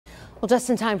Well, just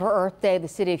in time for Earth Day, the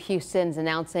city of Houston's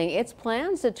announcing its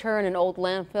plans to turn an old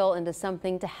landfill into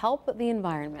something to help the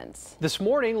environment. This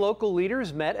morning, local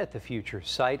leaders met at the future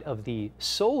site of the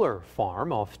solar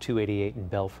farm off 288 in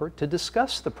Belfort to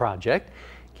discuss the project.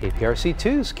 KPRC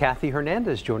 2's Kathy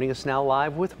Hernandez joining us now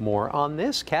live with more on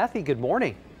this. Kathy, good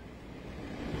morning.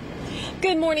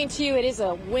 Good morning to you. It is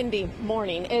a windy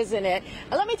morning, isn't it?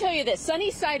 Let me tell you this,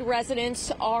 Sunnyside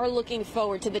residents are looking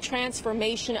forward to the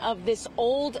transformation of this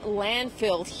old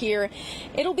landfill here.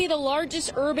 It'll be the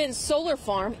largest urban solar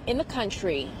farm in the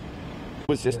country. It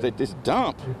was just that this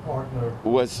dump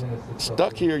was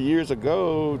stuck here years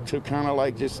ago to kind of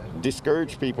like just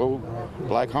discourage people,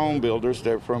 black home builders,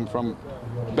 that from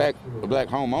black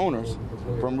homeowners,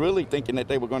 from really thinking that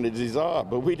they were going to dissolve.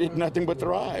 But we did nothing but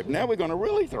thrive. Now we're going to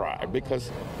really thrive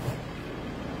because...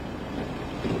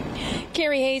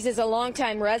 Carrie Hayes is a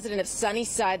longtime resident of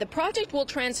Sunnyside. The project will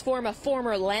transform a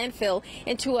former landfill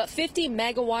into a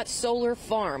 50-megawatt solar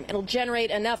farm. It'll generate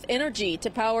enough energy to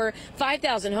power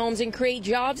 5,000 homes and create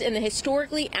jobs in the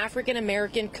historically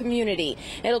African-American community.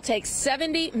 It'll take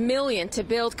 $70 million to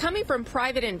build, coming from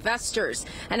private investors.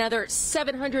 Another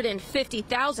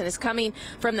 $750,000 is coming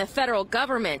from the federal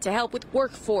government to help with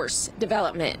workforce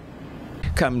development.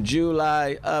 Come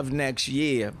July of next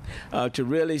year, to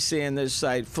really seeing this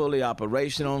site fully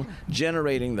operational,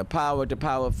 generating the power to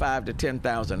power 5,000 to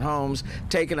 10,000 homes,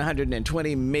 taking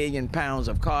 120 million pounds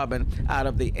of carbon out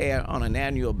of the air on an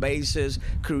annual basis,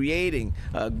 creating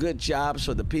good jobs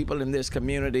for the people in this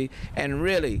community, and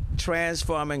really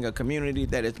transforming a community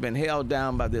that has been held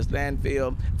down by this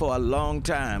landfill for a long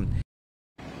time.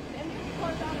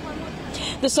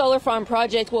 The solar farm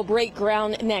project will break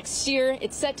ground next year.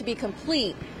 It's set to be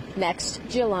complete next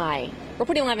July.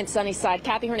 Reporting live in Sunnyside,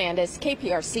 Kathy Hernandez,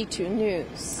 KPRC 2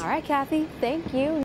 News. All right, Kathy, thank you.